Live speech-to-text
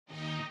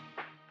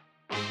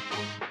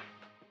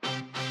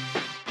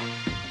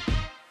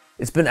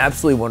It's been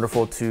absolutely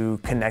wonderful to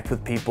connect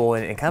with people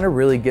and kind of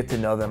really get to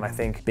know them. I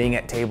think being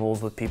at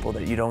tables with people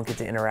that you don't get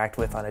to interact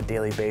with on a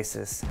daily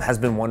basis has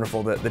been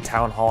wonderful. The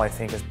town hall, I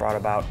think, has brought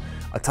about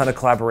a ton of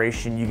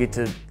collaboration. You get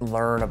to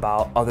learn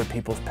about other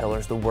people's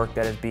pillars, the work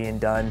that is being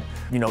done,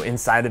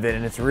 inside of it.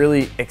 And it's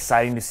really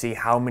exciting to see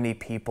how many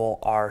people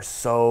are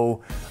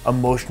so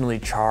emotionally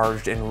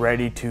charged and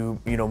ready to,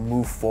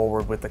 move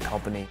forward with the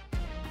company.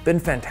 Been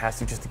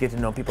fantastic just to get to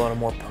know people on a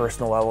more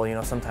personal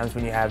level. Sometimes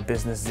when you have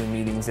business Zoom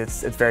meetings,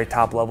 it's very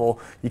top level.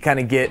 You kind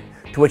of get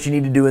to what you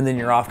need to do and then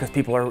you're off because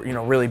people are,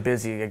 really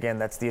busy. Again,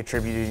 that's the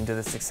attributing to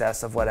the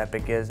success of what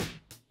Epic is.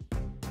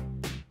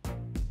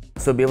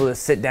 So be able to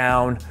sit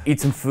down, eat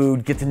some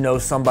food, get to know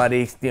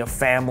somebody,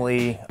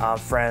 family,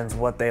 friends,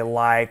 what they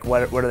like,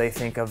 what do they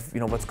think of,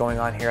 what's going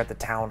on here at the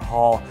town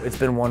hall. It's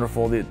been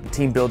wonderful. The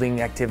team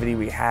building activity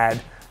we had,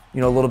 a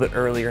little bit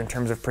earlier in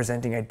terms of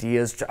presenting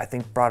ideas, I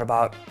think brought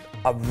about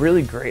a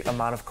really great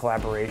amount of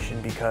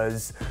collaboration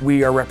because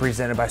we are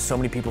represented by so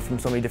many people from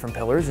so many different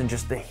pillars, and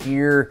just to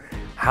hear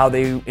how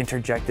they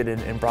interjected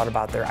and brought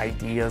about their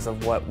ideas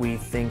of what we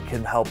think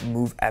can help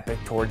move Epic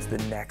towards the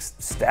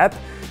next step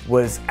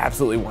was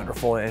absolutely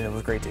wonderful, and it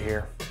was great to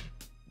hear.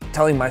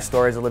 Telling my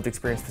story as a lived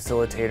experience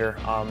facilitator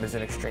is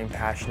an extreme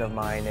passion of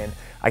mine, and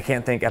I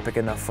can't thank Epic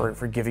enough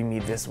for giving me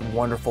this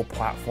wonderful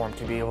platform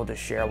to be able to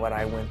share what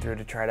I went through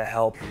to try to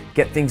help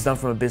get things done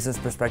from a business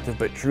perspective,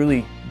 but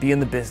truly be in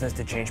the business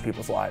to change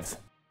people's lives.